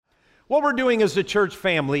What we're doing as a church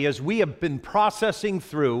family is we have been processing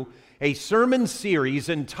through a sermon series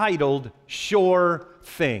entitled Sure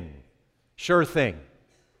Thing. Sure Thing.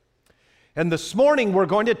 And this morning we're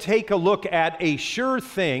going to take a look at a sure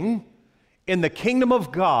thing in the kingdom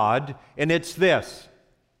of God, and it's this: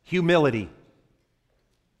 humility.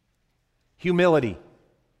 Humility.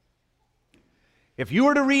 If you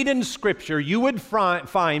were to read in Scripture, you would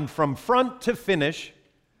find from front to finish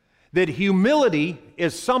that humility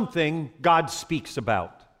is something God speaks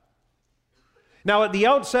about. Now, at the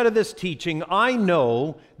outset of this teaching, I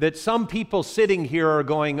know that some people sitting here are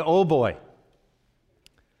going, oh boy.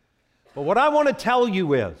 But what I want to tell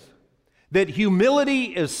you is that humility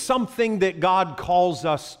is something that God calls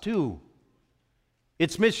us to.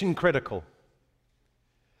 It's mission critical.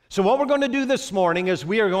 So what we're going to do this morning is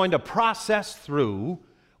we are going to process through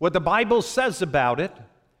what the Bible says about it,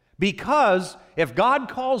 because if God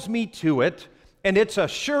calls me to it and it's a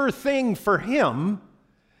sure thing for Him,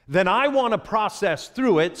 then I want to process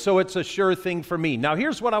through it so it's a sure thing for me. Now,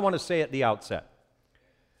 here's what I want to say at the outset.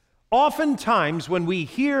 Oftentimes, when we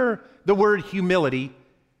hear the word humility,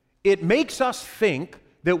 it makes us think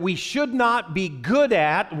that we should not be good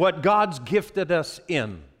at what God's gifted us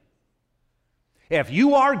in. If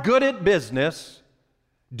you are good at business,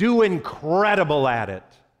 do incredible at it.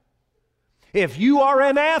 If you are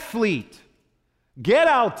an athlete, get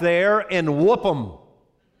out there and whoop them.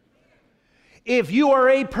 If you are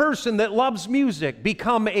a person that loves music,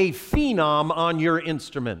 become a phenom on your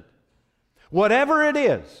instrument. Whatever it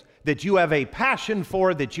is that you have a passion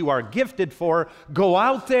for, that you are gifted for, go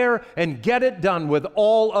out there and get it done with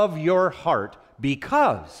all of your heart,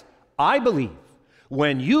 because I believe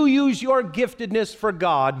when you use your giftedness for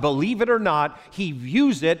God, believe it or not, He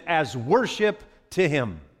views it as worship to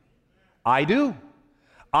Him. I do.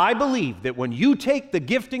 I believe that when you take the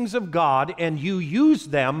giftings of God and you use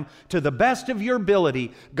them to the best of your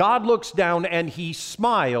ability, God looks down and He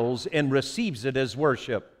smiles and receives it as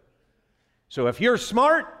worship. So if you're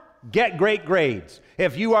smart, get great grades.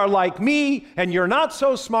 If you are like me and you're not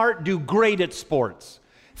so smart, do great at sports.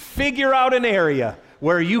 Figure out an area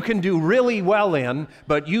where you can do really well in,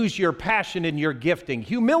 but use your passion and your gifting.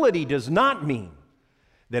 Humility does not mean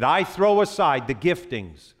that I throw aside the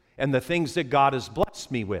giftings and the things that God has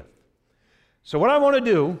blessed me with. So what I want to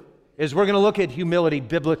do is we're going to look at humility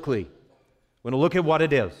biblically. We're going to look at what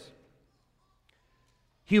it is.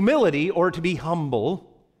 Humility, or to be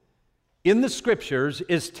humble, in the Scriptures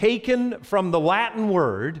is taken from the Latin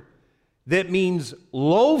word that means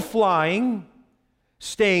low-flying,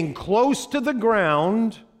 staying close to the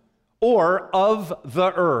ground, or of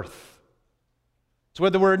the earth. That's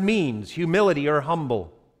what the word means, humility or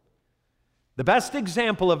humble. The best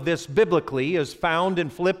example of this biblically is found in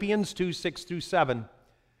Philippians 2, 6 through 7,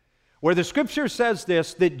 where the Scripture says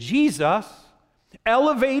this, that Jesus,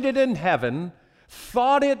 elevated in heaven,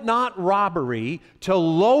 thought it not robbery to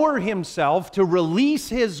lower Himself, to release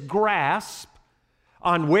His grasp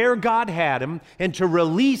on where God had Him, and to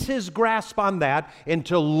release His grasp on that, and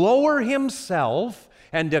to lower Himself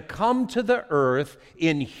and to come to the earth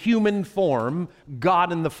in human form,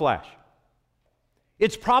 God in the flesh.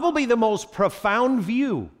 It's probably the most profound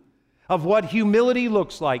view of what humility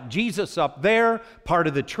looks like. Jesus up there, part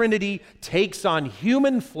of the Trinity, takes on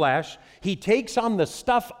human flesh. He takes on the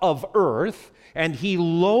stuff of earth, and He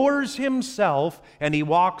lowers Himself, and He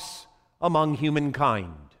walks among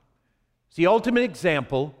humankind. It's the ultimate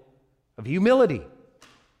example of humility.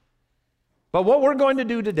 But what we're going to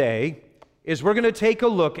do today is we're going to take a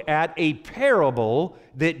look at a parable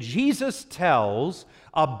that Jesus tells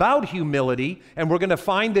about humility, and we're going to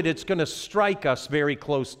find that it's going to strike us very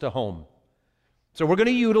close to home. So we're going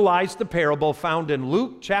to utilize the parable found in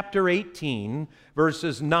Luke chapter 18,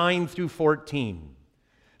 verses 9 through 14.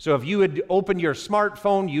 So if you would open your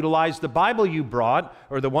smartphone, utilize the Bible you brought,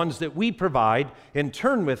 or the ones that we provide, and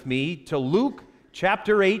turn with me to Luke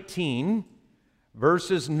chapter 18,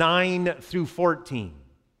 verses 9 through 14.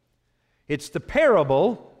 It's the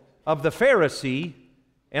parable of the Pharisee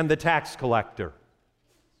and the tax collector.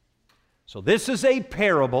 So this is a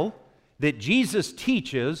parable that Jesus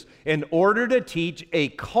teaches in order to teach a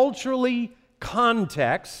culturally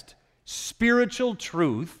context, spiritual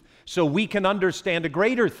truth, so we can understand a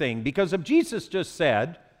greater thing. Because if Jesus just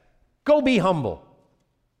said, go be humble,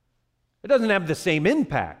 it doesn't have the same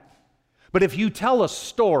impact. But if you tell a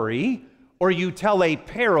story or you tell a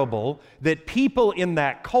parable that people in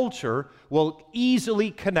that culture will easily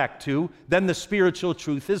connect to, then the spiritual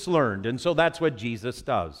truth is learned. And so that's what Jesus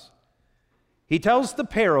does. He tells the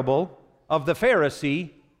parable of the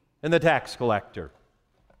Pharisee and the tax collector.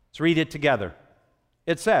 Let's read it together.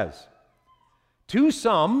 It says, "To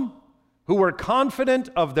some who were confident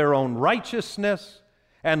of their own righteousness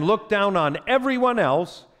and looked down on everyone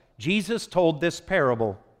else, Jesus told this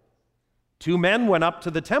parable. 2 men went up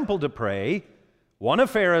to the temple to pray, one a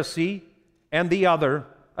Pharisee and the other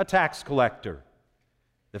a tax collector.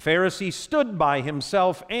 The Pharisee stood by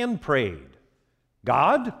himself and prayed,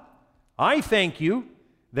 God, I thank you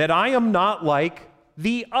that I am not like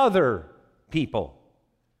the other people,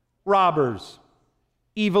 robbers,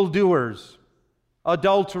 evildoers,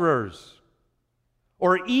 adulterers,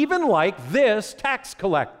 or even like this tax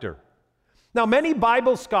collector. Now, many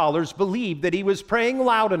Bible scholars believe that he was praying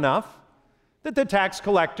loud enough that the tax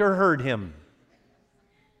collector heard him.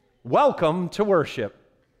 Welcome to worship.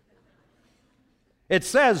 It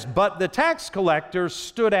says, but the tax collector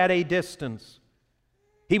stood at a distance.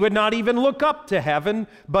 He would not even look up to heaven,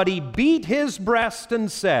 but he beat his breast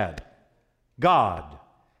and said, God,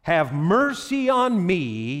 have mercy on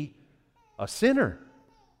me, a sinner.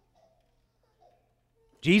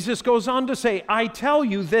 Jesus goes on to say, I tell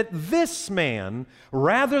you that this man,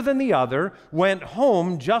 rather than the other, went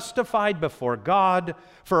home justified before God,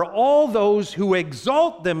 for all those who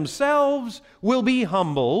exalt themselves will be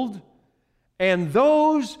humbled, and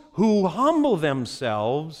those who humble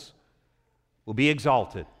themselves will be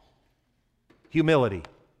exalted. Humility.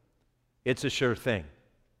 It's a sure thing.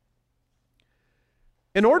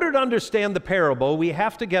 In order to understand the parable, we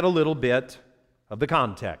have to get a little bit of the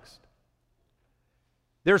context.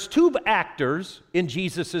 There's 2 actors in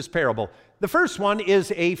Jesus' parable. The first one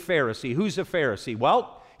is a Pharisee. Who's a Pharisee?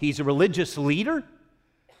 Well, he's a religious leader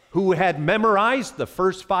who had memorized the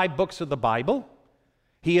first 5 books of the Bible.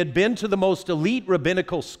 He had been to the most elite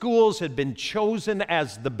rabbinical schools, had been chosen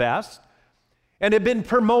as the best, and had been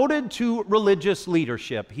promoted to religious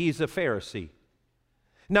leadership. He's a Pharisee.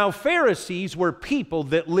 Now, Pharisees were people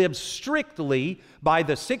that lived strictly by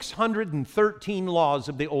the 613 laws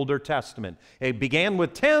of the Older Testament. It began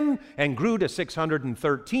with 10 and grew to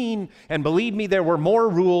 613, and believe me, there were more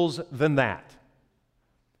rules than that.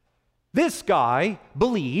 This guy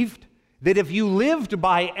believed that if you lived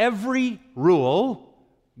by every rule,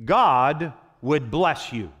 God would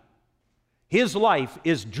bless you. His life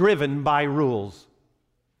is driven by rules.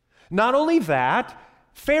 Not only that,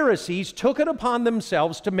 Pharisees took it upon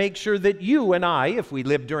themselves to make sure that you and I, if we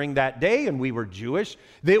lived during that day and we were Jewish,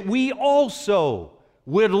 that we also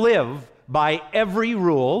would live by every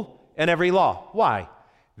rule and every law. Why?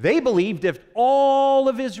 They believed if all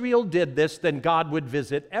of Israel did this, then God would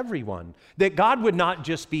visit everyone. That God would not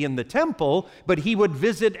just be in the temple, but he would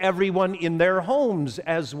visit everyone in their homes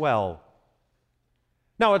as well.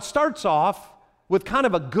 Now, it starts off with kind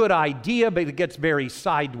of a good idea, but it gets very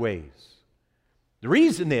sideways. The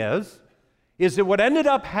reason is that what ended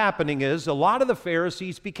up happening is a lot of the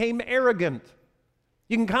Pharisees became arrogant.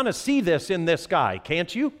 You can kind of see this in this guy,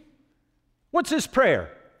 can't you? What's his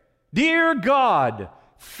prayer? Dear God,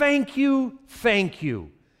 thank you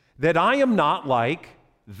that I am not like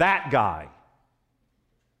that guy.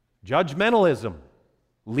 Judgmentalism,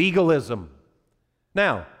 legalism.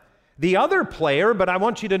 Now, the other player, but I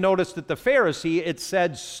want you to notice that the Pharisee, it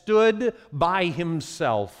said, stood by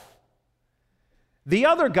himself. The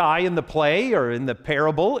other guy in the play or in the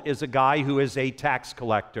parable is a guy who is a tax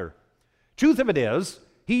collector. Truth of it is,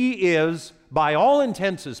 he is, by all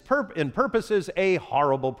intents and purposes, a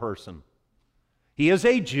horrible person. He is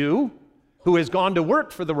a Jew who has gone to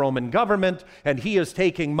work for the Roman government, and he is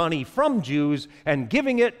taking money from Jews and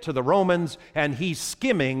giving it to the Romans, and he's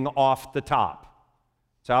skimming off the top.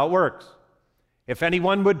 That's how it works. If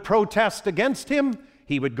anyone would protest against him,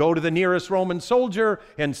 he would go to the nearest Roman soldier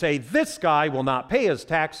and say, this guy will not pay his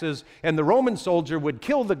taxes, and the Roman soldier would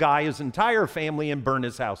kill the guy, his entire family, and burn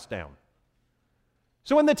his house down.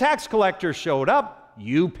 So when the tax collector showed up,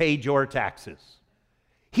 you paid your taxes.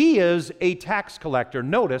 He is a tax collector.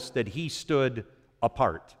 Notice that he stood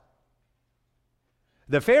apart.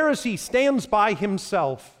 The Pharisee stands by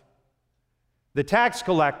himself. The tax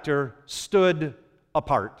collector stood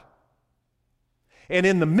apart. And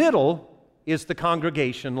in the middle is the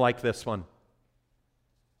congregation like this one.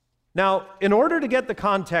 Now, in order to get the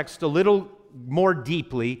context a little more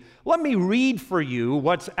deeply, let me read for you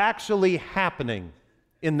what's actually happening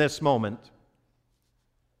in this moment.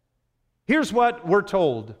 Here's what we're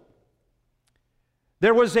told.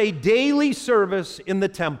 There was a daily service in the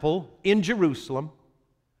temple in Jerusalem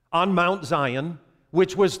on Mount Zion,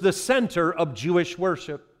 which was the center of Jewish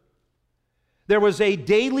worship. There was a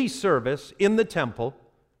daily service in the temple,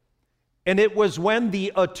 and it was when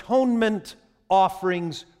the atonement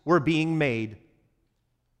offerings were being made.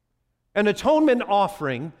 An atonement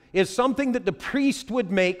offering is something that the priest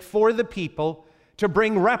would make for the people to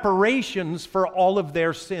bring reparations for all of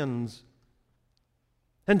their sins.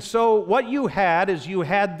 And so what you had is you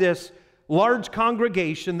had this large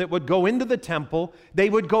congregation that would go into the temple. They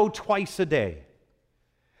would go twice a day.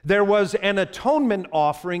 There was an atonement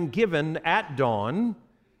offering given at dawn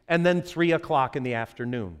and then 3 o'clock in the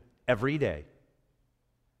afternoon every day.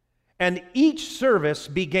 And each service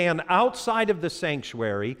began outside of the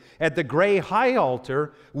sanctuary at the gray high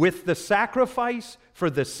altar with the sacrifice for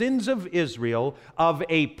the sins of Israel of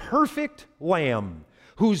a perfect lamb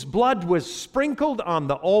whose blood was sprinkled on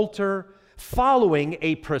the altar following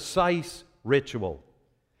a precise ritual.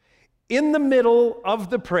 In the middle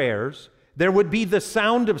of the prayers, there would be the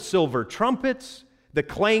sound of silver trumpets, the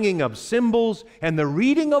clanging of cymbals, and the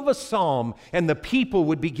reading of a psalm, and the people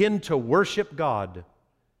would begin to worship God.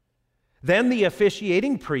 Then the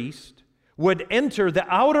officiating priest would enter the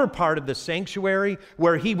outer part of the sanctuary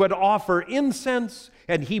where he would offer incense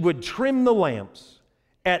and he would trim the lamps.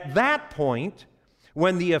 At that point,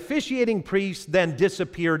 when the officiating priest then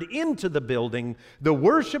disappeared into the building, the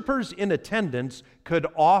worshipers in attendance could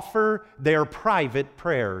offer their private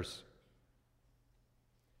prayers.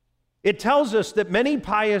 It tells us that many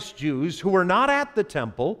pious Jews who were not at the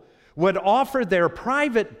temple would offer their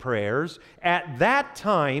private prayers at that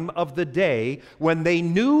time of the day when they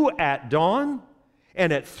knew at dawn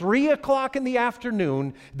and at 3 o'clock in the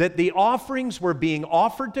afternoon that the offerings were being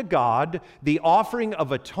offered to God, the offering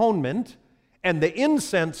of atonement, and the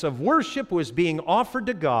incense of worship was being offered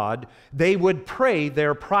to God. They would pray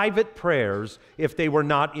their private prayers if they were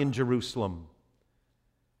not in Jerusalem.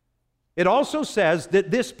 It also says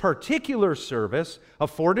that this particular service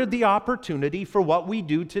afforded the opportunity for what we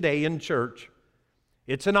do today in church.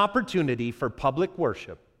 It's an opportunity for public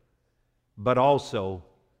worship, but also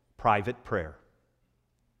private prayer.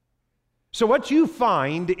 So what you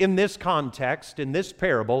find in this context, in this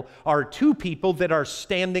parable, are two people that are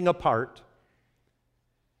standing apart.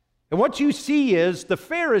 And what you see is the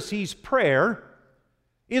Pharisees' prayer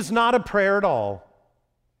is not a prayer at all.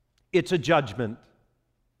 It's a judgment.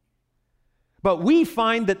 But we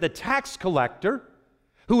find that the tax collector,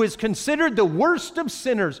 who is considered the worst of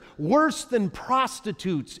sinners, worse than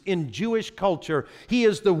prostitutes in Jewish culture, he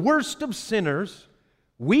is the worst of sinners.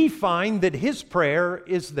 We find that his prayer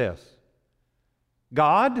is this: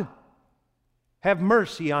 God, have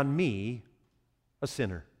mercy on me, a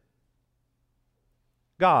sinner.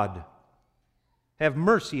 God, have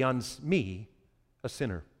mercy on me, a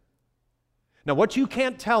sinner. Now, what you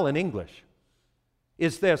can't tell in English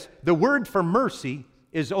is this: the word for mercy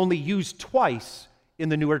is only used twice in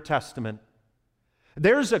the Newer Testament.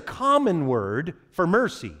 There's a common word for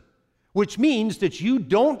mercy, which means that you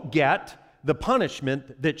don't get the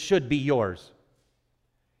punishment that should be yours.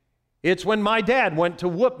 It's when my dad went to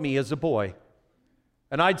whoop me as a boy.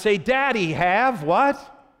 And I'd say, Daddy, have what?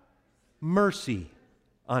 Mercy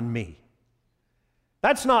on me.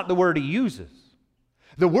 That's not the word he uses.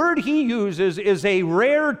 The word he uses is a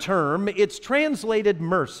rare term. It's translated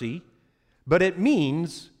mercy, but it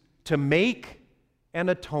means to make an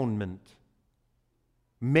atonement.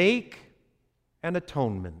 Make an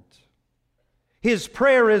atonement. His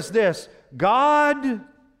prayer is this: God,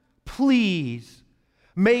 please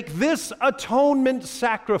make this atonement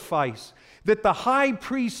sacrifice that the high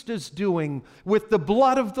priest is doing with the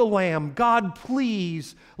blood of the Lamb. God,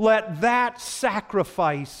 please let that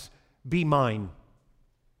sacrifice be mine,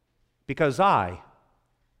 because I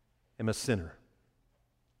am a sinner.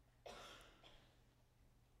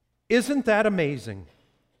 Isn't that amazing?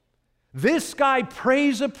 This guy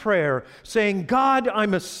prays a prayer saying, God,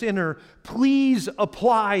 I'm a sinner. Please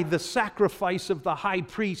apply the sacrifice of the high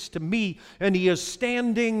priest to me. And he is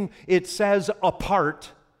standing, it says,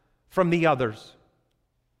 apart from the others.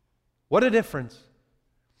 What a difference.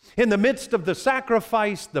 In the midst of the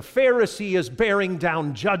sacrifice, the Pharisee is bearing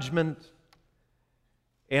down judgment,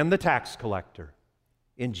 and the tax collector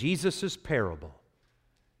in Jesus' parable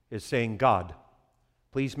is saying, God,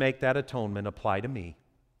 please make that atonement apply to me.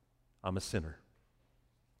 I'm a sinner.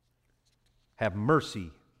 Have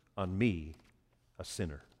mercy on me, a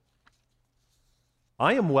sinner.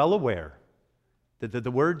 I am well aware that the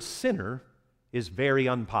word sinner is very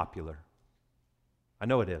unpopular. I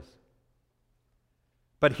know it is.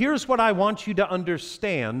 But here's what I want you to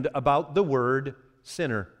understand about the word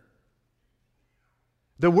sinner.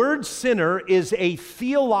 The word sinner is a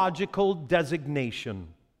theological designation.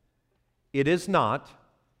 It is not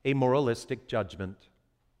a moralistic judgment.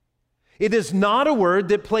 It is not a word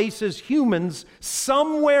that places humans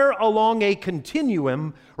somewhere along a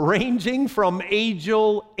continuum ranging from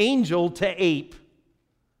angel to ape,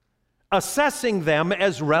 assessing them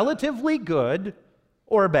as relatively good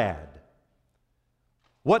or bad.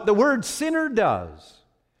 What the word sinner does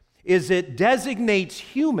is it designates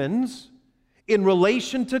humans in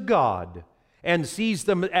relation to God and sees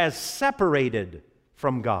them as separated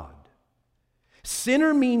from God.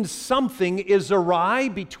 Sinner means something is awry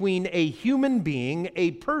between a human being,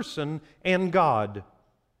 a person, and God.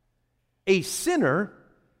 A sinner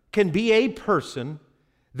can be a person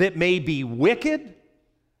that may be wicked,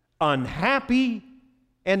 unhappy,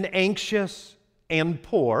 and anxious, and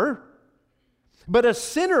poor. But a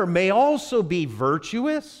sinner may also be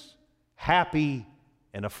virtuous, happy,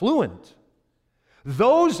 and affluent.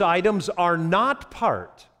 Those items are not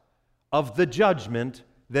part of the judgment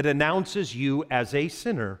that announces you as a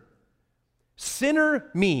sinner. Sinner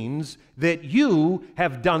means that you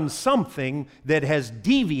have done something that has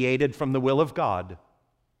deviated from the will of God.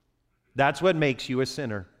 That's what makes you a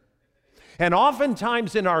sinner. And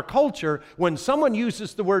oftentimes in our culture, when someone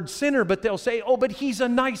uses the word sinner, but they'll say, oh, but he's a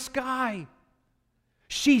nice guy.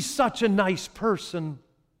 She's such a nice person.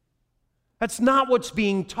 That's not what's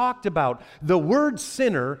being talked about. The word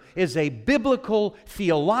sinner is a biblical,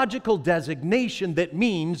 theological designation that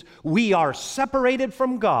means we are separated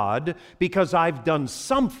from God because I've done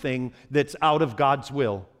something that's out of God's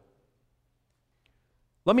will.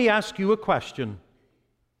 Let me ask you a question.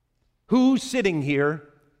 Who sitting here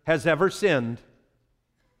has ever sinned?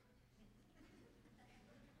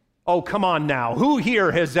 Oh, come on now. Who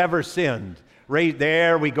here has ever sinned? Right,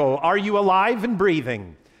 there we go. Are you alive and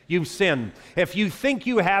breathing? You've sinned. If you think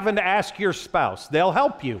you haven't, ask your spouse. They'll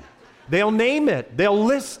help you. They'll name it. They'll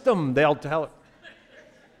list them. They'll tell it.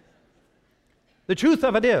 The truth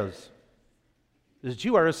of it is that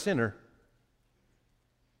you are a sinner.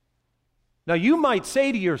 Now, you might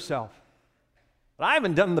say to yourself, but I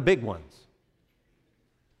haven't done the big ones.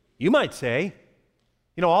 You might say,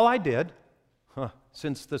 you know, all I did,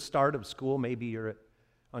 since the start of school, maybe you're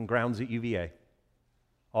on grounds at UVA,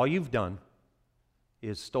 all you've done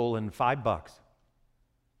is stolen $5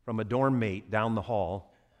 from a dorm mate down the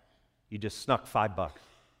hall. You just snuck $5.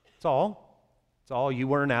 That's all. That's all. You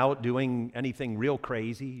weren't out doing anything real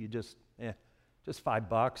crazy. You just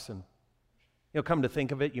 $5, and come to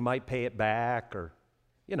think of it, you might pay it back, or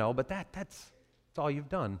but that's all you've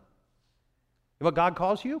done. And what God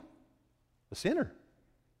calls you? A sinner.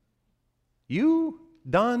 You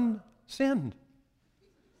done sinned.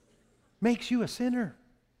 Makes you a sinner.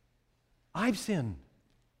 I've sinned.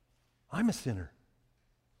 I'm a sinner.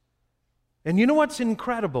 And you know what's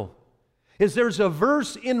incredible? Is there's a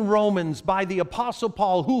verse in Romans by the Apostle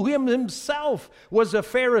Paul, who himself was a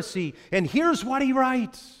Pharisee, and here's what he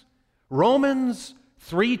writes. Romans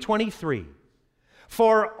 3:23.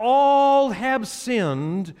 For all have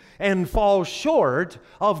sinned and fall short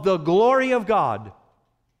of the glory of God.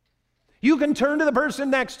 You can turn to the person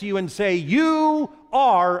next to you and say, you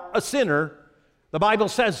are a sinner. The Bible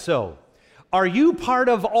says so. Are you part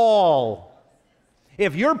of all?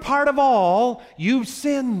 If you're part of all, you've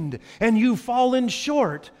sinned and you've fallen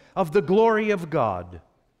short of the glory of God.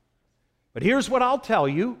 But here's what I'll tell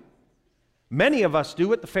you. Many of us do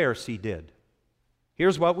what the Pharisee did.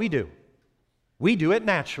 Here's what we do. We do it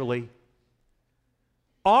naturally.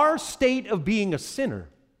 Our state of being a sinner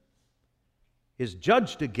is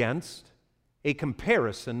judged against a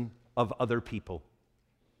comparison of other people.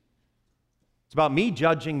 It's about me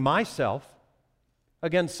judging myself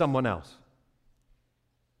against someone else.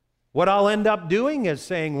 What I'll end up doing is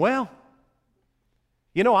saying, well,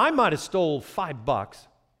 I might have stole $5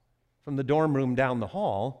 from the dorm room down the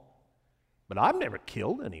hall, but I've never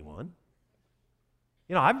killed anyone.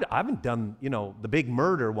 I haven't done, the big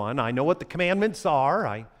murder one. I know what the commandments are.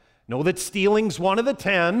 I know that stealing's one of the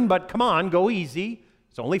 10, but come on, go easy.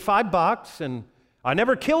 It's only $5, and I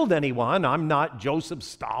never killed anyone. I'm not Joseph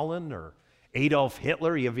Stalin or Adolf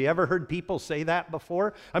Hitler. Have you ever heard people say that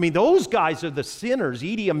before? I mean, those guys are the sinners.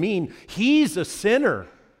 Idi Amin, he's a sinner.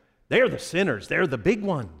 They're the sinners. They're the big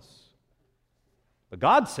ones. But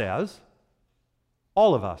God says,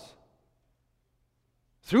 all of us,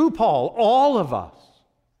 through Paul, all of us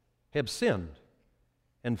have sinned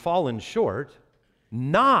and fallen short,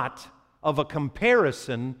 not of a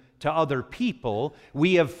comparison to other people.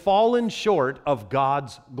 We have fallen short of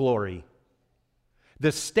God's glory.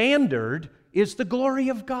 The standard is the glory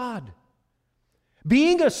of God.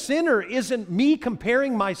 Being a sinner isn't me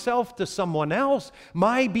comparing myself to someone else.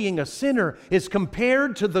 My being a sinner is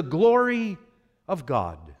compared to the glory of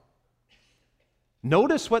God.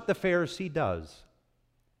 Notice what the Pharisee does.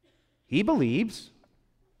 He believes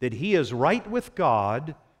that he is right with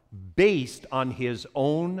God based on his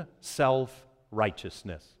own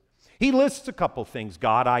self-righteousness. He lists a couple things.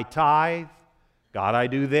 God, I tithe. God, I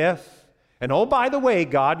do this. And oh, by the way,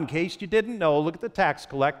 God, in case you didn't know, look at the tax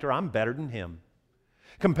collector. I'm better than him.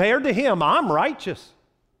 Compared to him, I'm righteous.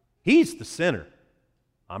 He's the sinner.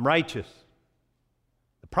 I'm righteous.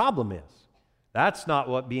 The problem is, that's not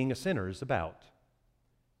what being a sinner is about.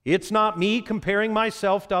 It's not me comparing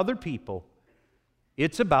myself to other people.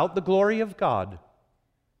 It's about the glory of God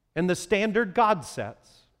and the standard God sets.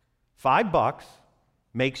 $5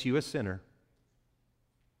 makes you a sinner.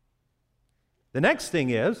 The next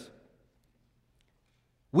thing is,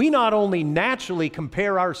 we not only naturally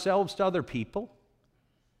compare ourselves to other people,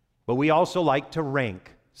 but we also like to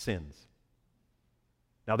rank sins.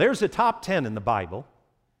 Now, there's a top 10 in the Bible.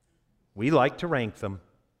 We like to rank them.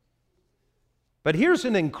 But here's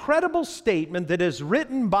an incredible statement that is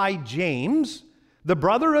written by James, the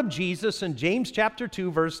brother of Jesus, in James chapter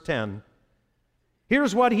 2, verse 10.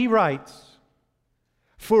 Here's what he writes.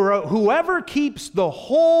 For whoever keeps the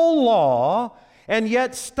whole law and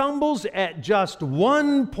yet stumbles at just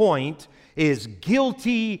one point is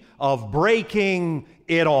guilty of breaking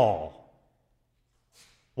it all.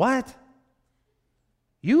 What?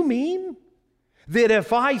 You mean that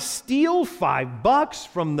if I steal $5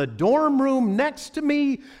 from the dorm room next to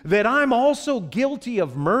me, that I'm also guilty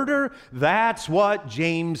of murder? That's what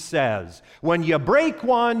James says. When you break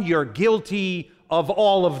one, you're guilty of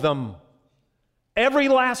all of them. Every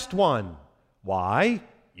last one. Why?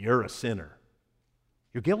 You're a sinner.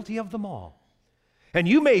 You're guilty of them all. And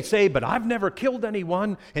you may say, but I've never killed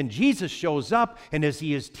anyone. And Jesus shows up, and as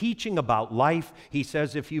he is teaching about life, he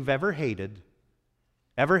says, if you've ever hated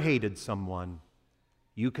someone,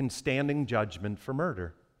 you can stand in judgment for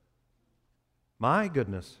murder. My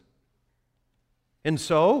goodness. And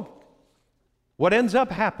so, what ends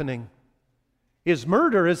up happening is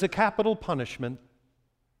murder is a capital punishment.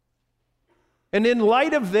 And in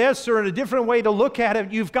light of this, or in a different way to look at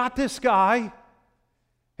it, you've got this guy,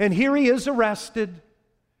 and here he is arrested.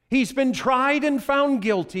 He's been tried and found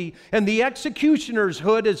guilty, and the executioner's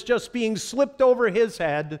hood is just being slipped over his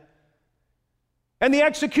head. And the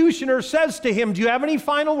executioner says to him, do you have any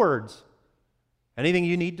final words? Anything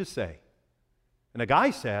you need to say? And the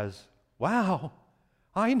guy says, wow,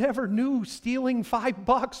 I never knew stealing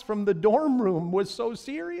 $5 from the dorm room was so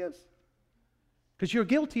serious. Because you're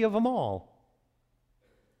guilty of them all.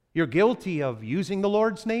 You're guilty of using the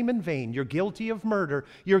Lord's name in vain. You're guilty of murder.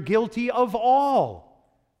 You're guilty of all,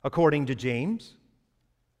 according to James.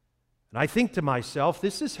 And I think to myself,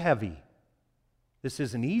 this is heavy. This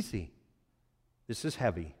isn't easy. This is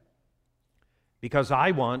heavy. Because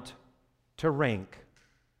I want to rank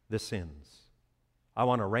the sins. I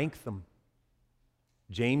want to rank them.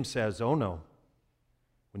 James says, oh no.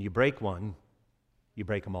 When you break one, you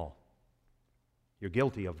break them all. You're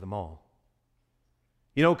guilty of them all.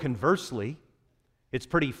 You know, conversely, it's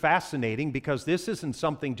pretty fascinating because this isn't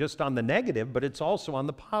something just on the negative, but it's also on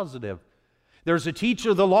the positive. There's a teacher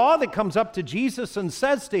of the law that comes up to Jesus and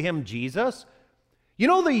says to him, Jesus, you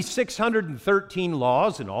know these 613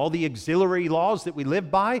 laws and all the auxiliary laws that we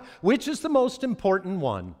live by? Which is the most important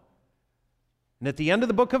one? And at the end of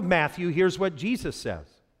the book of Matthew, here's what Jesus says.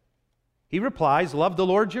 He replies, love the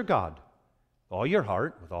Lord your God with all your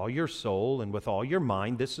heart, with all your soul, and with all your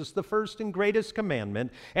mind. This is the first and greatest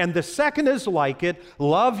commandment. And the second is like it,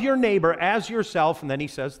 love your neighbor as yourself. And then he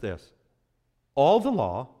says this, all the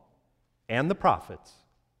law and the prophets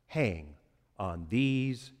hang on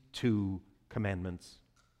these two commandments.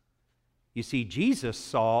 You see, Jesus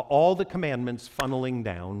saw all the commandments funneling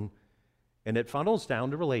down, and it funnels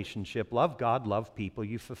down to relationship. Love God, love people.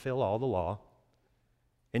 You fulfill all the law.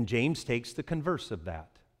 And James takes the converse of that.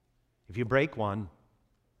 If you break one,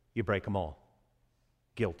 you break them all.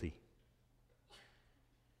 Guilty.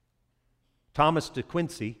 Thomas de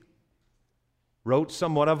Quincey wrote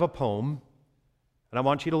somewhat of a poem, and I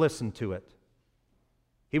want you to listen to it.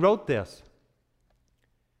 He wrote this.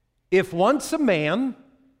 If once a man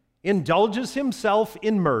indulges himself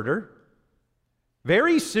in murder,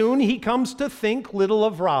 very soon he comes to think little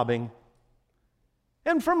of robbing.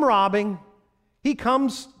 And from robbing, he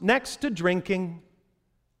comes next to drinking,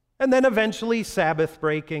 and then eventually Sabbath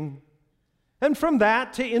breaking, and from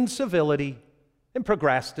that to incivility and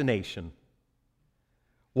procrastination.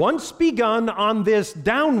 Once begun on this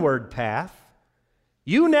downward path,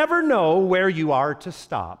 you never know where you are to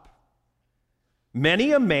stop.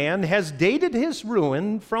 Many a man has dated his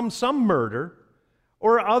ruin from some murder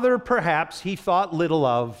or other perhaps he thought little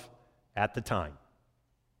of at the time.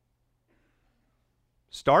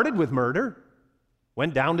 Started with murder,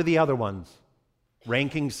 went down to the other ones.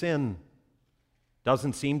 Ranking sin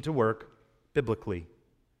doesn't seem to work biblically.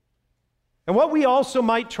 And what we also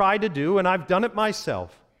might try to do, and I've done it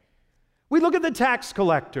myself, we look at the tax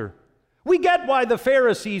collector. We get why the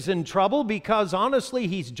Pharisee's in trouble, because honestly,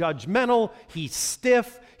 he's judgmental, he's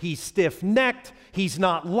stiff-necked, he's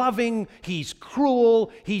not loving, he's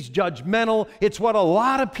cruel, he's judgmental. It's what a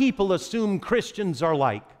lot of people assume Christians are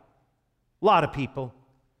like. A lot of people.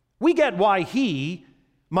 We get why he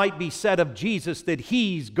might be said of Jesus that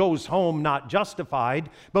he goes home not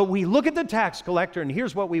justified, but we look at the tax collector, and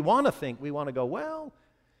here's what we want to think. We want to go, well,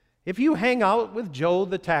 if you hang out with Joe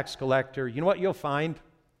the tax collector, you know what you'll find?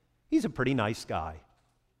 He's a pretty nice guy.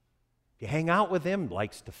 If you hang out with him,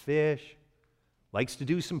 likes to fish, likes to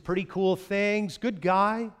do some pretty cool things, good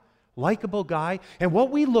guy, likable guy. And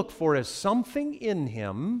what we look for is something in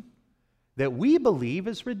him that we believe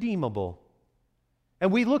is redeemable.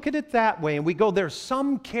 And we look at it that way, and we go, there's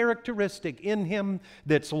some characteristic in him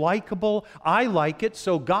that's likable. I like it,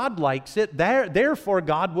 so God likes it. Therefore,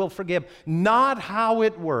 God will forgive. Not how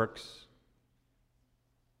it works.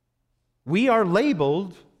 We are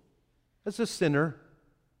labeled as a sinner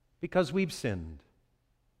because we've sinned.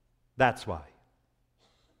 That's why.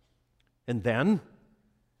 And then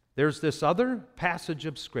there's this other passage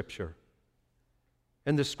of Scripture.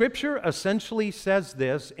 And the Scripture essentially says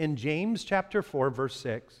this in James chapter 4, verse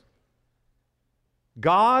 6.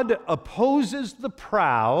 God opposes the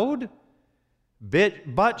proud,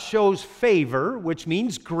 but shows favor, which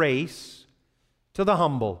means grace, to the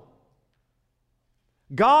humble.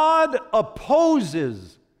 God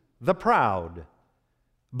opposes the proud,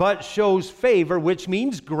 but shows favor, which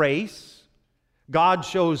means grace. God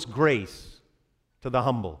shows grace to the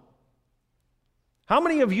humble. How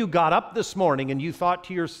many of you got up this morning and you thought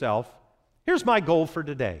to yourself, here's my goal for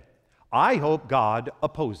today. I hope God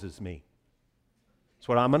opposes me. That's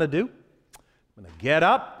what I'm going to do. I'm going to get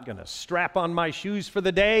up, I'm going to strap on my shoes for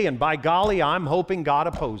the day, and by golly, I'm hoping God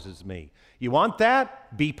opposes me. You want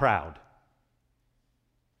that? Be proud.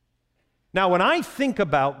 Now, when I think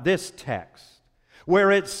about this text,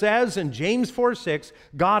 where it says in James 4:6,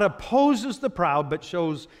 God opposes the proud but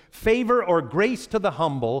shows favor or grace to the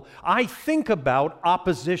humble, I think about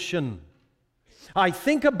opposition. I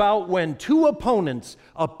think about when two opponents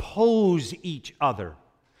oppose each other,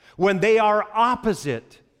 when they are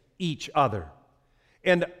opposite each other.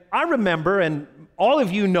 And I remember, and all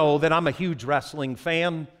of you know that I'm a huge wrestling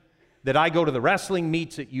fan, that I go to the wrestling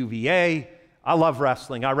meets at UVA. I love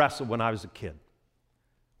wrestling. I wrestled when I was a kid.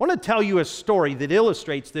 I want to tell you a story that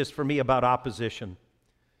illustrates this for me about opposition.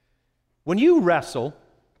 When you wrestle,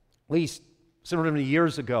 at least several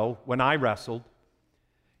years ago when I wrestled,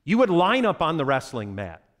 you would line up on the wrestling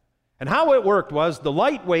mat. And how it worked was the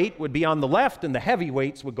lightweight would be on the left and the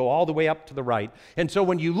heavyweights would go all the way up to the right. And so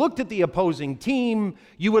when you looked at the opposing team,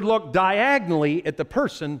 you would look diagonally at the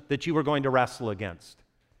person that you were going to wrestle against.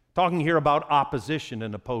 Talking here about opposition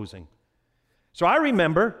and opposing. So I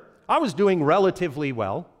remember I was doing relatively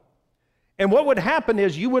well. And what would happen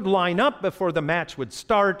is you would line up before the match would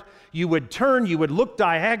start. You would turn, you would look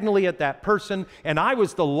diagonally at that person, and I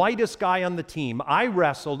was the lightest guy on the team. I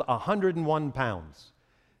wrestled 101 pounds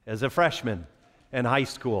as a freshman in high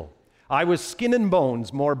school. I was skin and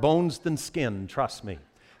bones, more bones than skin, trust me.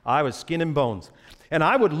 I was skin and bones. And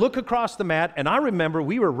I would look across the mat, and I remember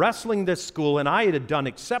we were wrestling this school, and I had done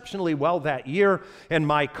exceptionally well that year, and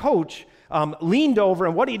my coach leaned over,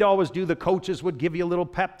 and what he'd always do, the coaches would give you a little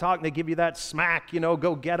pep talk, and they'd give you that smack, you know,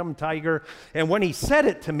 go get him, Tiger. And when he said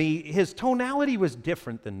it to me, his tonality was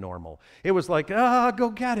different than normal. It was like,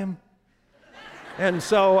 go get him. And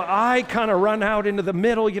so I kind of run out into the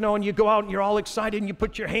middle, you know, and you go out and you're all excited and you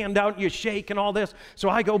put your hand out and you shake and all this. So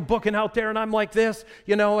I go booking out there and I'm like this,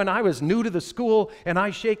 you know, and I was new to the school and I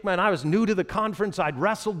was new to the conference. I'd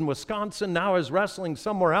wrestled in Wisconsin. Now I was wrestling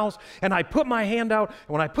somewhere else. And I put my hand out. And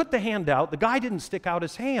when I put the hand out, the guy didn't stick out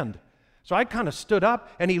his hand. So I kind of stood up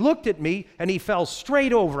and he looked at me and he fell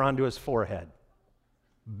straight over onto his forehead.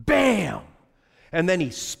 Bam! And then he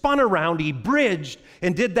spun around, he bridged,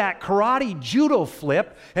 and did that karate judo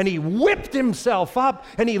flip, and he whipped himself up,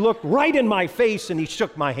 and he looked right in my face, and he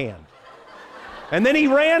shook my hand. And then he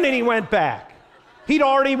ran, and he went back. He'd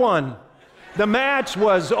already won. The match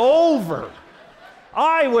was over.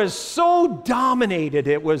 I was so dominated,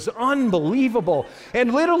 it was unbelievable.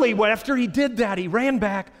 And literally, after he did that, he ran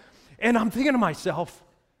back, and I'm thinking to myself,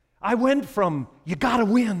 I went from, you gotta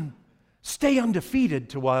win, stay undefeated,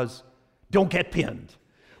 to don't get pinned.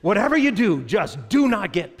 Whatever you do, just do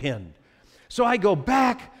not get pinned. So I go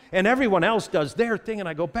back, and everyone else does their thing, and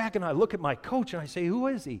I go back and I look at my coach and I say, who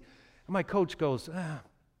is he? And my coach goes,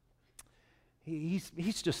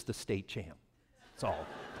 he's just the state champ. That's all.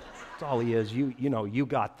 That's all he is. You know, you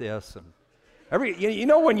got this. And You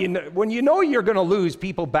know when you know you're going to lose,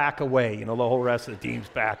 people back away. You know, the whole rest of the team's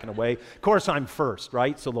backing away. Of course, I'm first,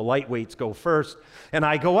 right? So the lightweights go first. And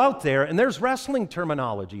I go out there, and there's wrestling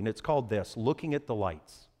terminology, and it's called this, looking at the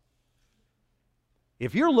lights.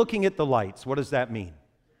 If you're looking at the lights, what does that mean?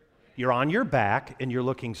 You're on your back, and you're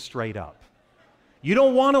looking straight up. You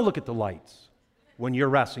don't want to look at the lights when you're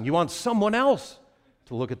wrestling. You want someone else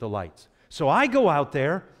to look at the lights. So I go out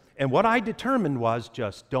there, and what I determined was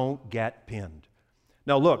just don't get pinned.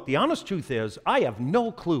 Now look, the honest truth is I have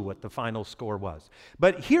no clue what the final score was.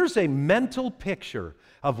 But here's a mental picture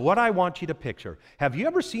of what I want you to picture. Have you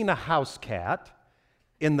ever seen a house cat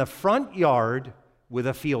in the front yard with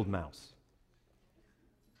a field mouse?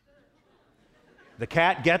 The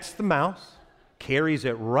cat gets the mouse, carries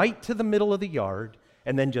it right to the middle of the yard,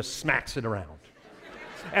 and then just smacks it around.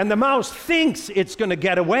 And the mouse thinks it's going to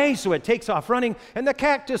get away, so it takes off running, and the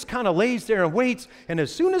cat just kind of lays there and waits, and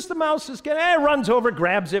as soon as the mouse is getting, it runs over,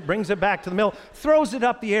 grabs it, brings it back to the middle, throws it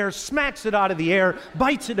up the air, smacks it out of the air,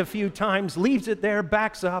 bites it a few times, leaves it there,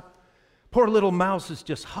 backs up. Poor little mouse is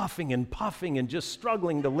just huffing and puffing and just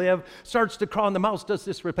struggling to live, starts to crawl, and the mouse does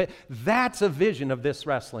this repeat. That's a vision of this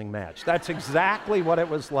wrestling match. That's exactly what it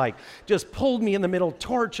was like. Just pulled me in the middle,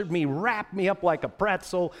 tortured me, wrapped me up like a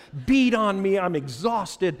pretzel, beat on me. I'm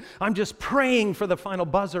exhausted. I'm just praying for the final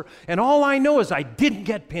buzzer, and all I know is I didn't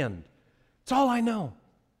get pinned. That's all I know.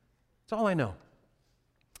 That's all I know.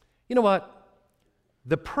 You know what?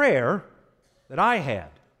 The prayer that I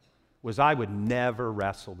had was I would never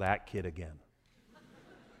wrestle that kid again.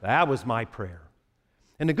 That was my prayer.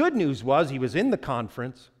 And the good news was he was in the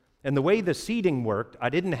conference, and the way the seating worked, I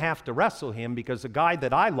didn't have to wrestle him because the guy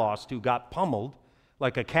that I lost to got pummeled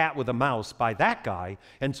like a cat with a mouse by that guy,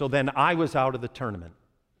 and so then I was out of the tournament.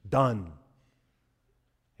 Done.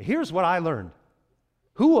 Here's what I learned.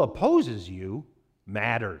 Who opposes you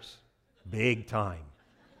matters. Big time.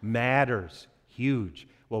 Matters. Huge.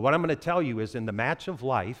 Well, what I'm going to tell you is in the match of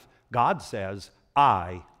life, God says,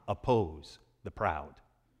 I oppose the proud.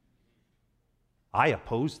 I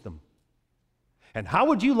oppose them. And how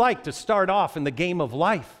would you like to start off in the game of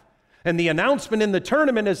life? And the announcement in the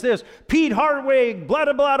tournament is this: Pete Hartwig, blah,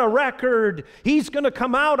 blah, blah, record. He's going to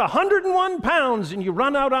come out 101 pounds, and you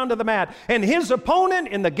run out onto the mat. And his opponent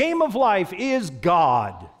in the game of life is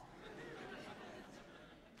God.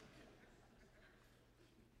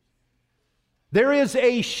 There is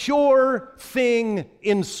a sure thing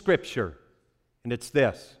in Scripture, and it's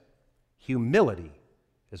this: humility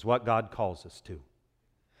is what God calls us to.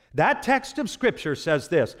 That text of Scripture says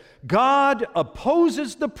this: God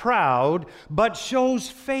opposes the proud, but shows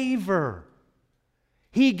favor.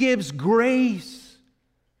 He gives grace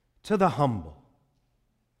to the humble.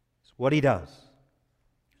 It's what He does.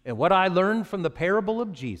 And what I learned from the parable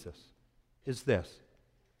of Jesus is this: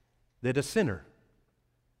 that a sinner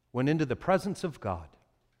went into the presence of God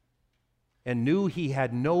and knew he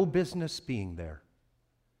had no business being there.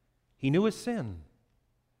 He knew his sin.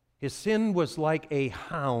 His sin was like a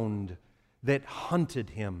hound that hunted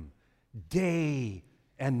him day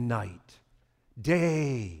and night,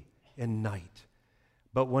 day and night.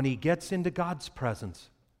 But when he gets into God's presence,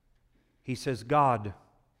 he says, God,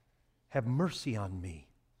 have mercy on me.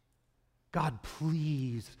 God,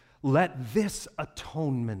 please let this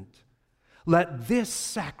atonement, let this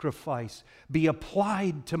sacrifice be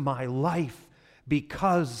applied to my life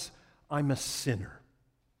because I'm a sinner.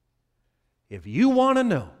 If you want to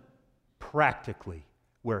know practically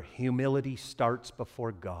where humility starts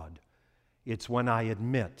before God, it's when I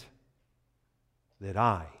admit that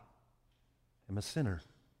I am a sinner.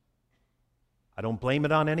 I don't blame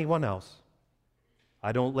it on anyone else.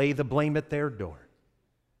 I don't lay the blame at their door,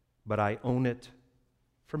 but I own it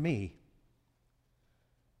for me.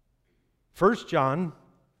 1 John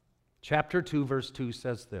chapter 2, verse 2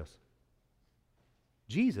 says this: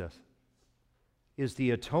 Jesus is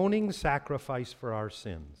the atoning sacrifice for our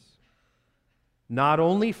sins, not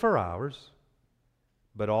only for ours,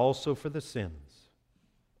 but also for the sins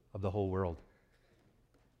of the whole world.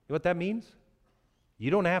 You know what that means?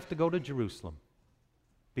 You don't have to go to Jerusalem,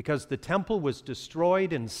 because the temple was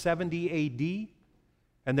destroyed in 70 A.D.,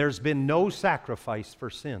 and there's been no sacrifice for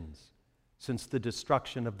sins since the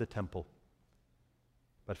destruction of the temple.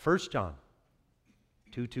 But 1 John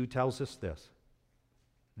 2:2 tells us this: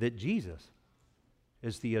 that Jesus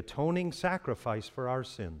is the atoning sacrifice for our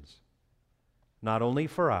sins, not only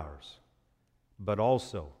for ours, but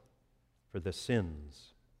also for the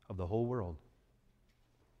sins of the whole world.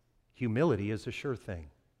 Humility is a sure thing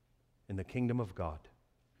in the kingdom of God.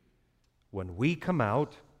 When we come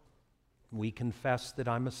out, we confess that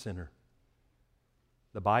I'm a sinner.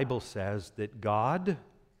 The Bible says that God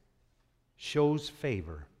shows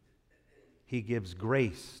favor. He gives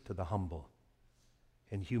grace to the humble.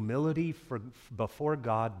 And humility before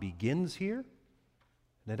God begins here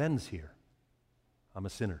and it ends here. I'm a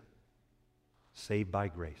sinner, saved by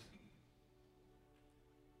grace.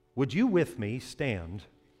 Would you with me stand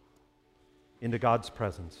into God's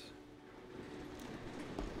presence?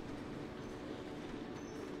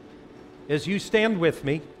 As you stand with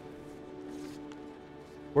me,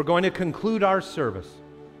 we're going to conclude our service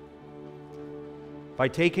by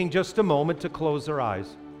taking just a moment to close our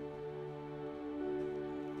eyes.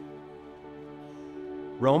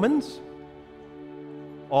 Romans,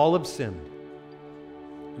 all have sinned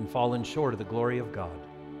and fallen short of the glory of God.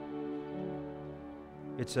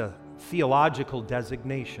 It's a theological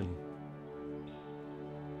designation.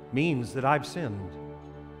 Means that I've sinned.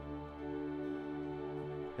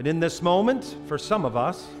 And in this moment, for some of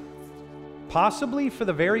us, possibly for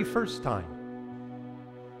the very first time,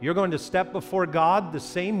 you're going to step before God the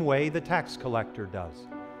same way the tax collector does.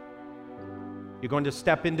 You're going to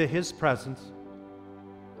step into His presence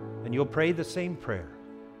and you'll pray the same prayer.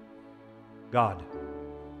 God,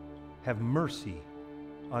 have mercy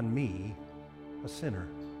on me, a sinner.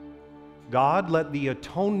 God, let the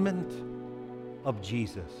atonement of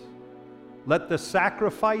Jesus, let the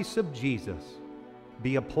sacrifice of Jesus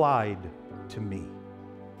be applied to me.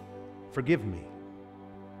 Forgive me.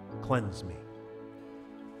 Cleanse me.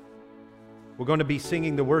 We're going to be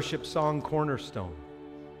singing the worship song, Cornerstone.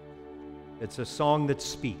 It's a song that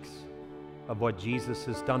speaks of what Jesus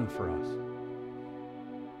has done for us.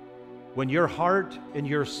 When your heart and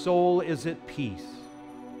your soul is at peace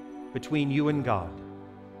between you and God,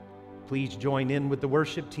 please join in with the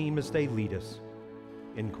worship team as they lead us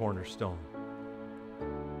in Cornerstone.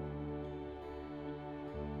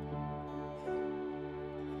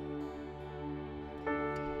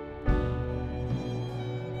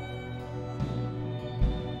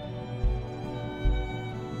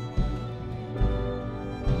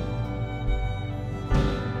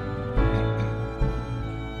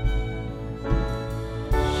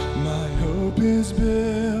 Is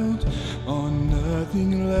built on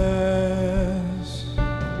nothing less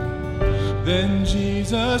than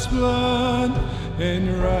Jesus' blood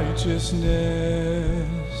and righteousness.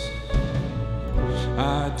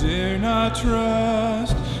 I dare not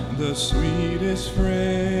trust the sweetest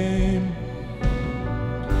frame,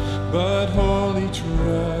 but wholly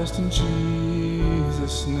trust in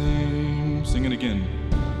Jesus' name. Sing it again.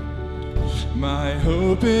 My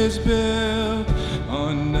hope is built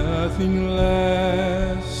on nothing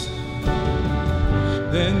less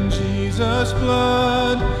than Jesus'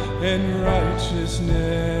 blood and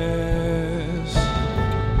righteousness.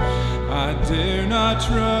 I dare not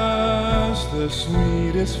trust the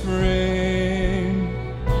sweetest frame,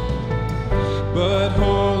 but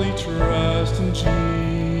wholly trust in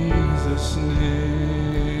Jesus'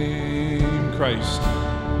 name. Christ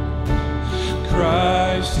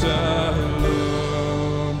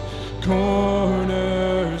alone,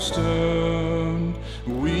 cornerstone,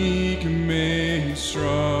 weak made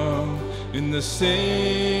strong in the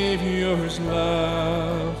Savior's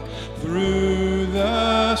love. Through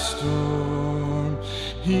the storm,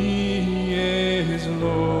 He is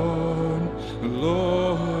Lord,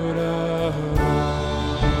 Lord of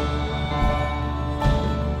all.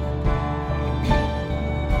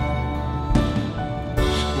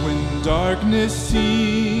 When darkness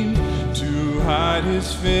seemed to hide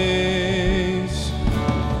His face,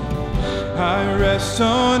 I rest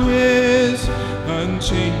on His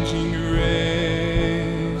unchanging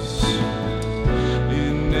grace.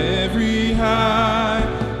 In every high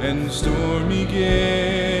and stormy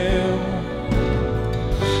gale,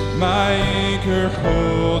 my anchor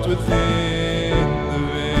holds within the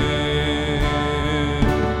veil.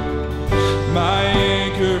 My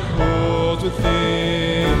anchor holds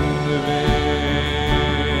within the veil.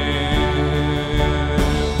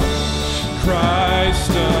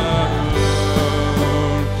 Christ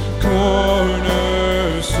alone,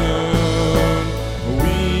 cornerstone,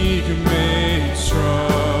 weak made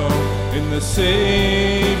strong in the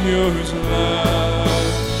Savior's love.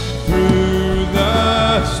 Through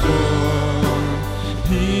the storm,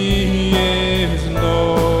 He is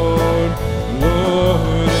Lord,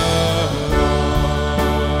 Lord of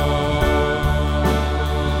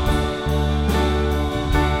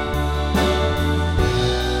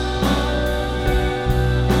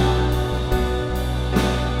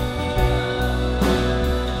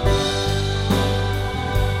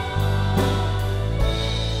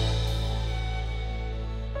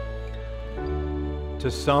To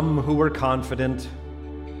some who were confident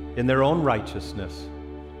in their own righteousness,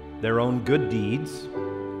 their own good deeds,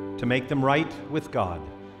 to make them right with God,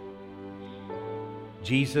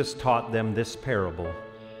 Jesus taught them this parable.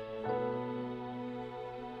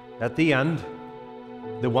 At the end,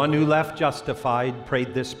 the one who left justified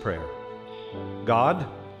prayed this prayer: God,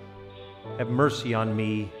 have mercy on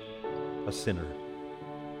me, a sinner.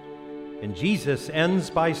 And Jesus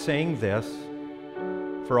ends by saying this: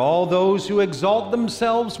 for all those who exalt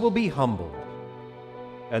themselves will be humbled,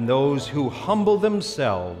 and those who humble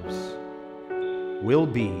themselves will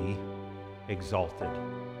be exalted.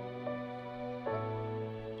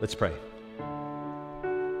 Let's pray.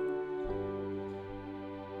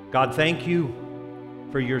 God, thank you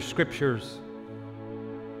for your scriptures.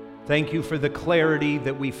 Thank you for the clarity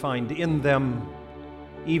that we find in them,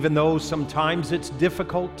 even though sometimes it's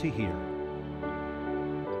difficult to hear.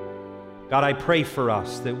 God, I pray for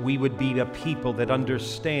us that we would be a people that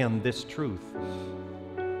understand this truth,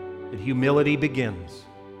 that humility begins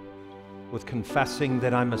with confessing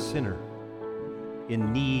that I'm a sinner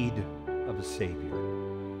in need of a Savior.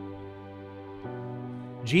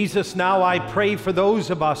 Jesus, now I pray for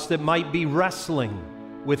those of us that might be wrestling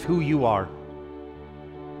with who you are,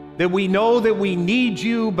 that we know that we need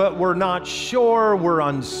you, but we're not sure, we're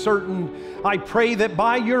uncertain. I pray that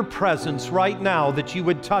by your presence right now that you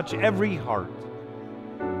would touch every heart,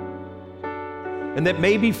 and that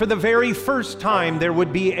maybe for the very first time there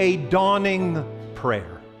would be a dawning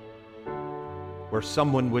prayer where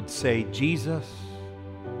someone would say, Jesus,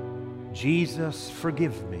 Jesus,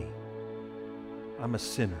 forgive me. I'm a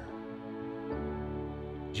sinner.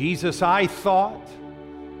 Jesus, I thought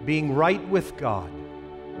being right with God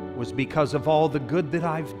was because of all the good that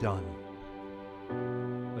I've done.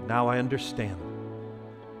 But now I understand.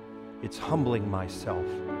 It's humbling myself,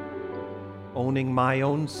 owning my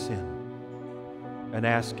own sin, and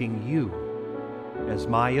asking you as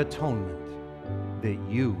my atonement that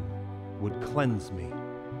you would cleanse me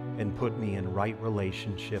and put me in right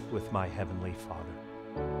relationship with my Heavenly Father.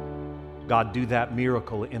 God, do that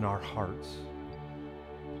miracle in our hearts.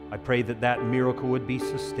 I pray that that miracle would be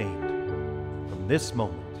sustained from this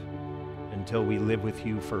moment until we live with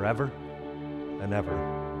you forever and ever.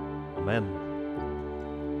 Amen.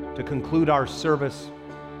 To conclude our service,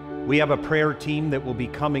 we have a prayer team that will be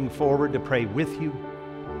coming forward to pray with you.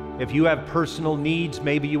 If you have personal needs,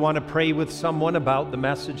 maybe you want to pray with someone about the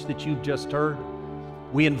message that you've just heard,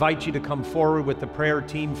 we invite you to come forward with the prayer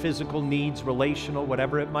team, physical needs, relational,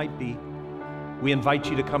 whatever it might be. We invite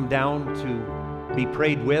you to come down to be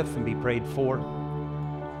prayed with and be prayed for.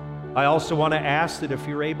 I also want to ask that if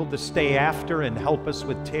you're able to stay after and help us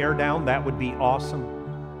with tear down, that would be awesome.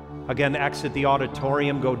 Again, exit the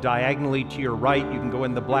auditorium, go diagonally to your right. You can go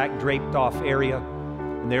in the black draped off area,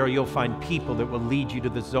 and there you'll find people that will lead you to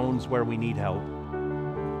the zones where we need help.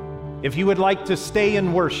 If you would like to stay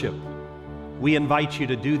in worship, we invite you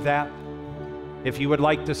to do that. If you would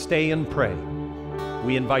like to stay and pray,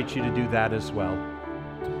 we invite you to do that as well.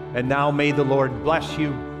 And now may the Lord bless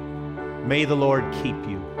you. May the Lord keep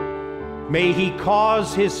you. May he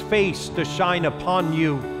cause his face to shine upon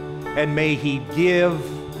you, and may he give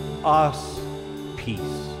us peace.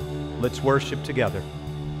 Let's worship together.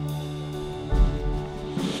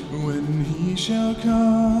 When he shall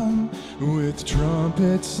come with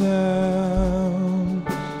trumpet sound,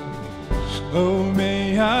 oh,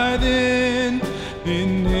 may I then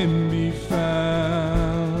in him be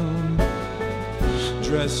found,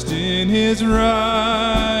 dressed in his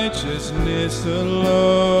righteousness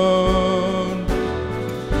alone,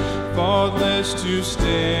 faultless to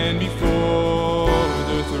stand before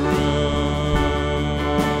the throne.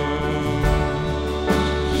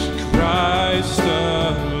 Christ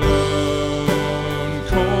alone,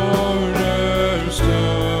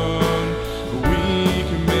 cornerstone, weak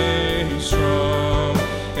made strong,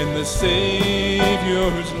 and the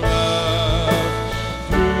Savior's love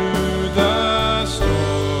through the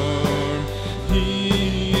storm.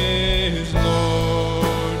 He is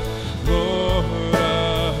Lord, Lord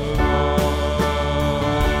of all.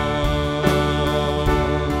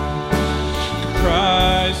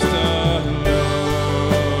 Christ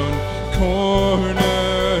alone,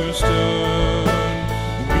 cornerstone,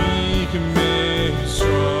 weak made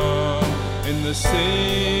strong, in the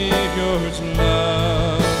Savior's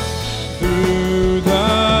love through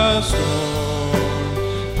the storm.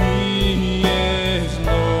 He is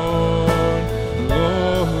Lord, Lord of all.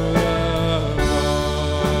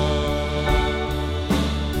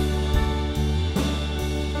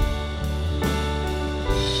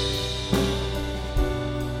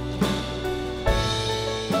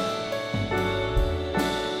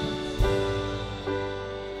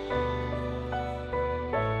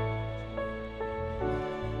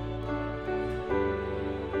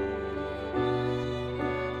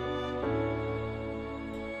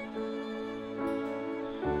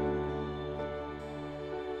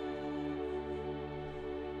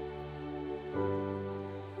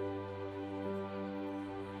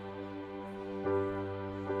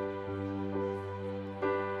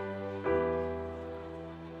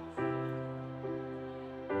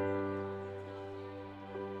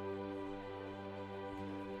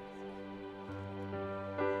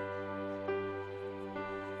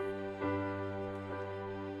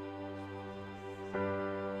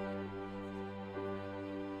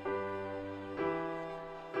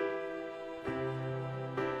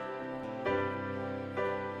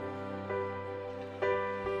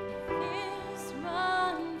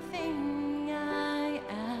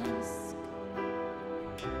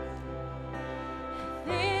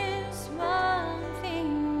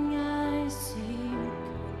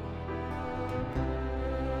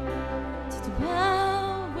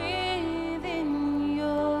 dwell within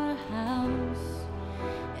your house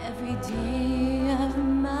every day of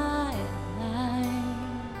my life.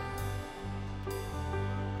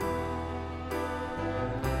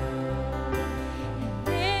 And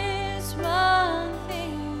there's one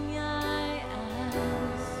thing I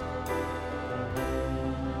ask.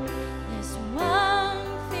 There's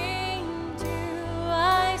one thing do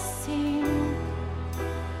I seek,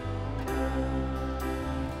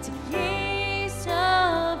 to gaze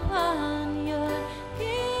upon your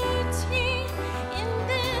beauty in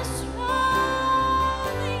this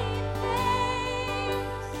holy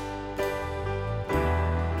place.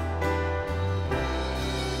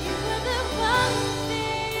 You are the one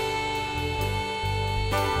thing.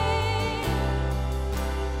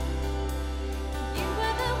 You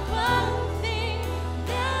are the one thing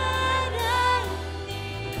that I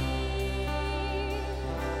need.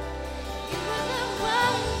 You are the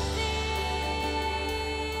one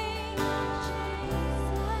thing,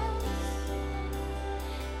 Jesus.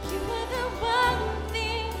 You are the one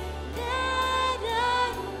thing that I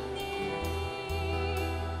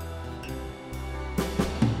need.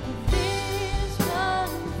 There's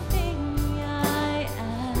one thing I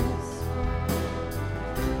ask.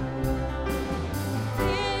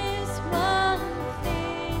 There's one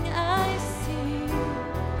thing I see,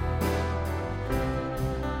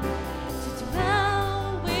 to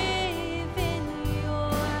dwell within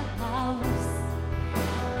your house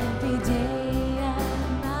every day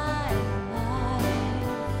of my life.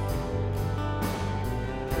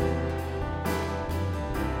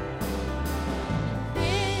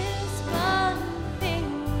 There's one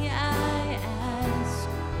thing I ask.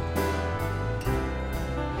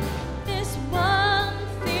 There's one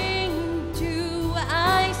thing do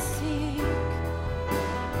I seek,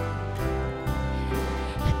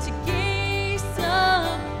 to gaze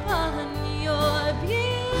upon your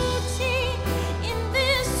beauty in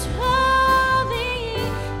this holy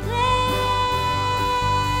place.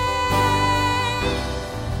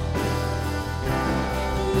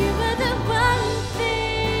 You are the one thing.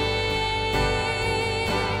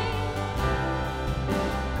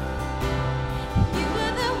 You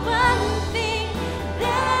are the one thing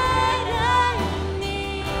that I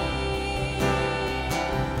need.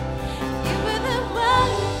 You are the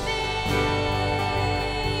one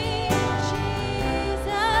thing,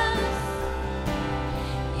 Jesus.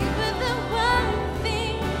 You are the one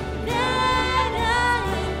thing that I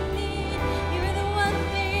need. You are the one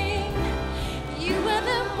thing. You are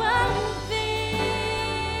the one thing,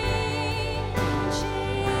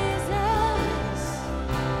 Jesus.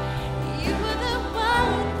 You are the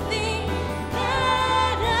one thing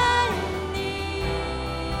that I need.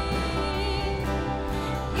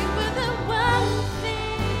 You are the one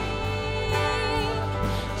thing,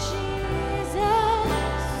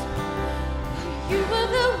 Jesus. You are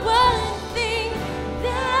the one thing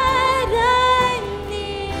that I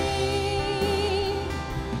need.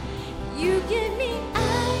 You give me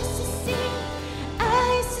eyes to see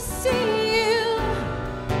you.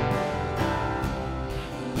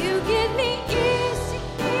 You give me ears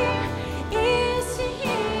to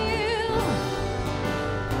hear you.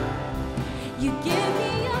 You give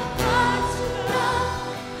me a heart to know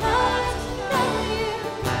you.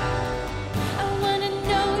 I wanna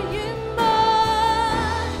know you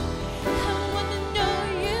more. I wanna know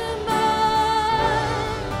you more.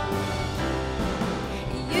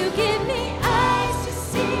 You give me eyes to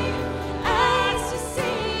see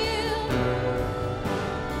you.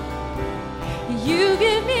 You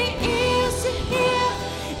give me ears to hear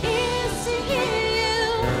you.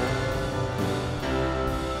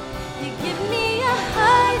 You give me a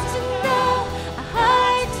heart to know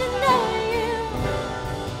you.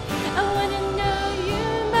 I wanna know you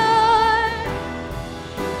more.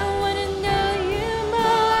 I wanna know you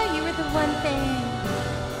more. You are the one thing.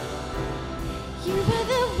 You are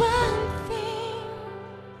the one thing.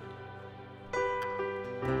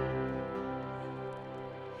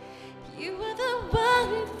 You are the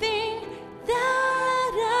one thing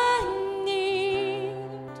that I need.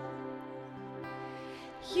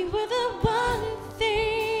 You are the one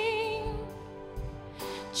thing,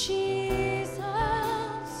 Jesus.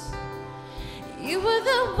 You are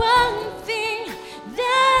the one thing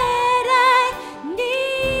that I need.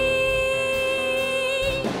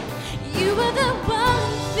 You are the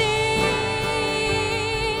one thing.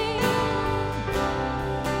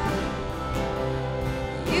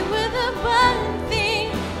 You are the one thing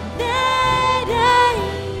that I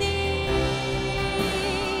need.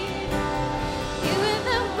 You are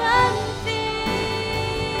the one thing,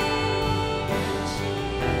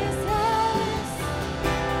 Jesus.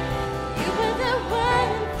 You are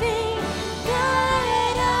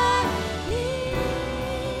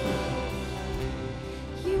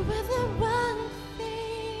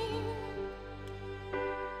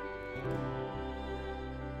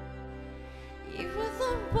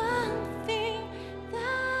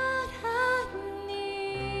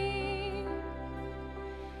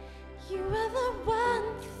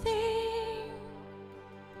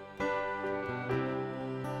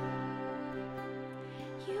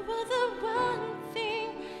are the one thing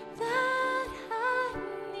that I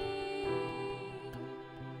need.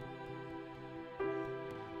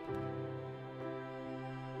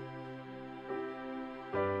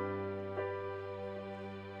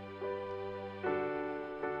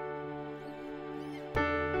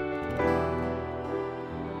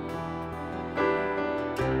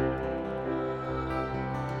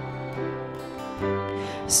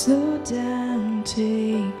 Slow down,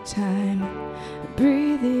 take time,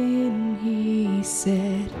 breathe in, he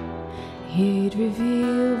said. He'd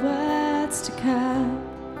reveal what's to come.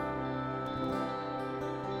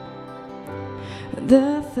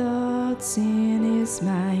 The thoughts in his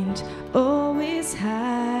mind, always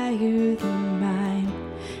higher than mine,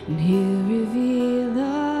 and he'll reveal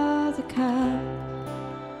all the come.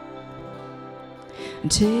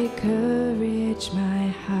 Take courage, my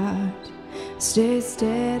heart. Stay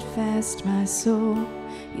steadfast, my soul.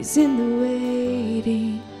 He's in the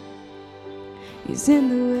waiting. He's in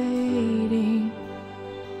the waiting.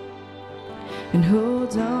 And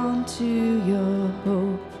hold on to your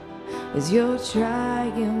hope as your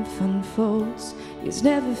triumph unfolds. He's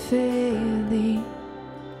never failing.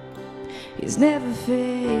 He's never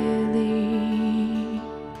failing.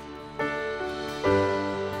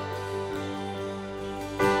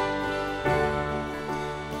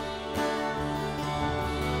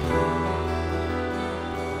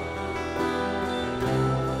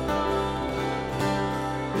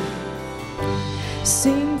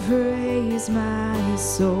 Sing praise, my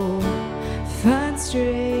soul, find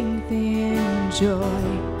strength in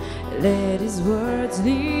joy. Let his words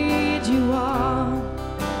lead you on.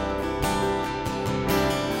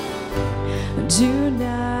 Do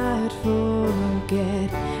not forget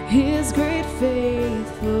his great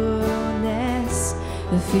faithfulness,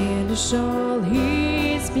 the finish all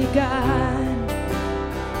he's begun.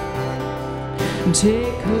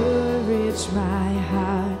 Take courage, my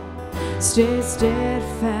heart. Stay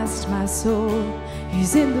steadfast, my soul.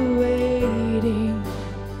 He's in the waiting.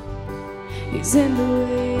 He's in the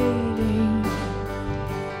waiting.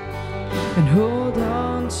 And hold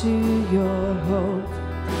on to your hope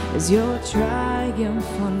as your triumph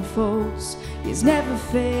unfolds. He's never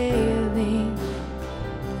failing.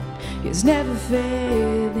 He's never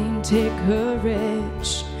failing. Take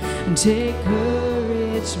courage, and take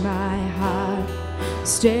courage, my heart.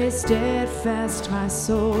 Stay steadfast, my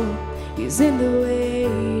soul. He's in the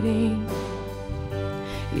waiting.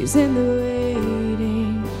 He's in the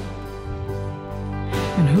waiting.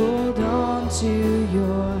 And hold on to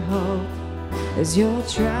your hope as your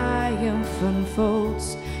triumph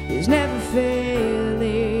unfolds. He's never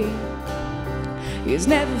failing. He's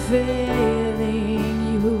never failing.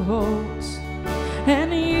 You who holds,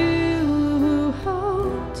 and you who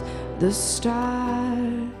hold the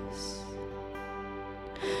stars,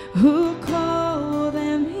 who call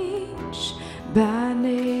them each by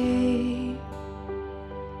name,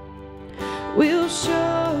 will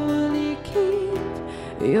surely keep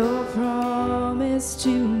your promise to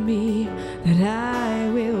me that I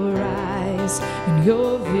will rise in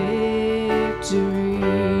your victory.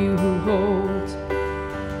 Who hold,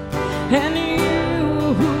 and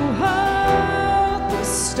you who hold the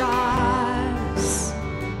stars,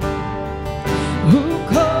 who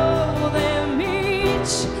call them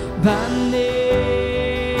each by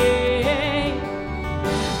name,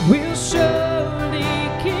 will surely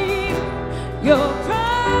keep your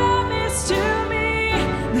promise to me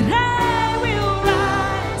that I will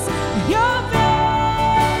rise in your victory.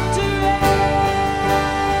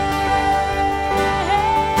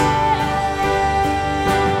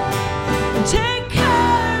 Take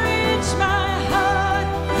courage, my heart.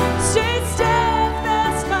 Stay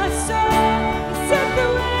steadfast, my soul. He's in the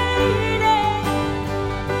waiting.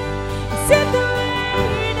 He's in the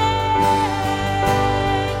waiting.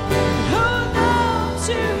 Hold on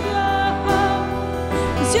to your hope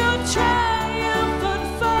as your triumph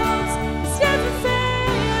unfolds. He's never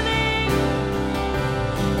failing.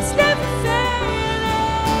 He's never failing.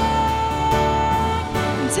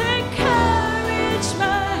 Take courage,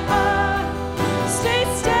 my heart. Stay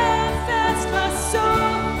steadfast, my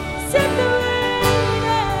soul. He's in the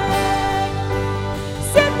waiting.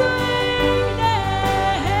 He's in the waiting.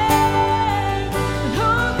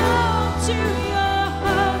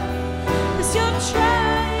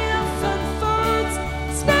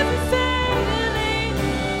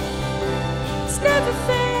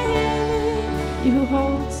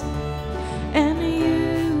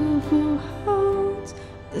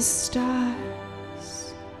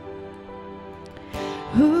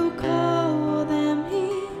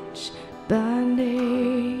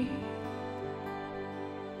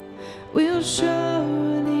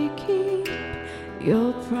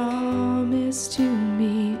 your promise to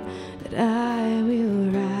me that I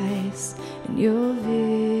will rise in your victory.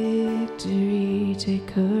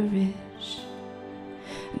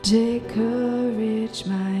 Take courage,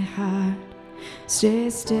 my heart. Stay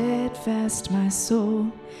steadfast, my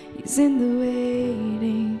soul. He's in the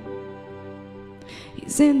waiting.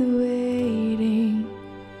 He's in the waiting.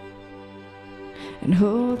 And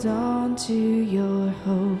hold on to your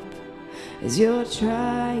hope as your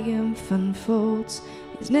triumph unfolds.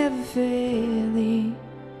 He's never failing.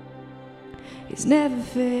 He's never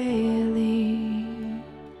failing.